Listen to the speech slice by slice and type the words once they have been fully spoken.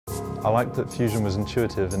I liked that Fusion was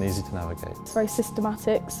intuitive and easy to navigate. It's very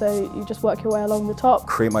systematic, so you just work your way along the top.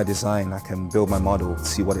 Create my design, I can build my model,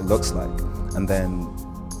 see what it looks like, and then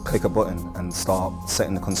click a button and start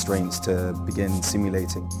setting the constraints to begin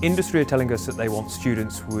simulating. Industry are telling us that they want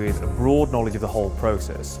students with a broad knowledge of the whole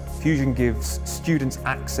process. Fusion gives students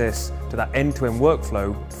access to that end-to-end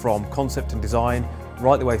workflow from concept and design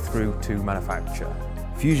right the way through to manufacture.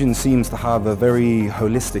 Fusion seems to have a very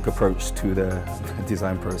holistic approach to the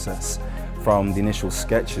design process, from the initial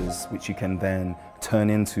sketches, which you can then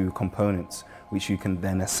turn into components, which you can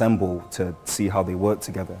then assemble to see how they work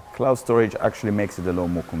together. Cloud storage actually makes it a lot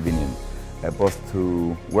more convenient, both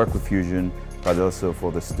to work with Fusion, but also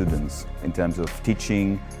for the students in terms of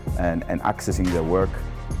teaching and accessing their work.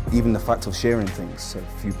 Even the fact of sharing things, so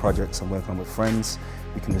a few projects I'm working on with friends,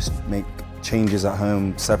 we can just make changes at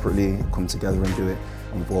home separately, come together and do it,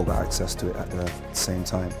 and we've all got access to it at the same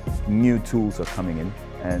time. New tools are coming in,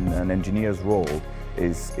 and an engineer's role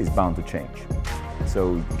is bound to change.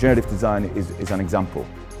 So generative design is an example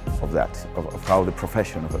of that, of how the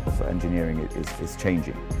profession of engineering is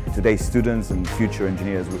changing. Today's students and future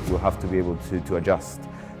engineers will have to be able to adjust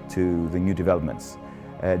to the new developments.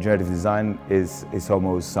 Generative design is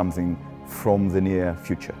almost something from the near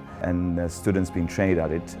future, and students being trained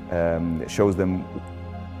at it shows them,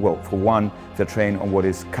 well, for one, they're trained on what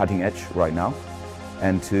is cutting edge right now,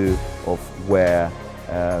 and two, of where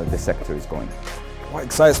the sector is going. What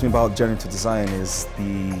excites me about generative design is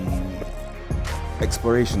the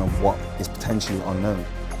exploration of what is potentially unknown.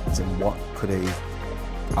 As in, what could an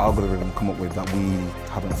algorithm come up with that we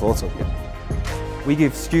haven't thought of yet? We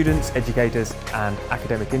give students, educators and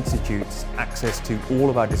academic institutes access to all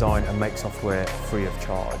of our design and make software free of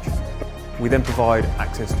charge. We then provide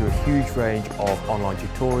access to a huge range of online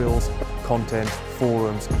tutorials, content,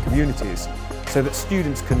 forums and communities so that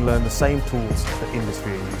students can learn the same tools that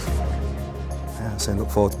industry are using. So I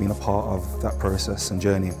look forward to being a part of that process and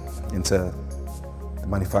journey into the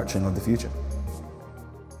manufacturing of the future.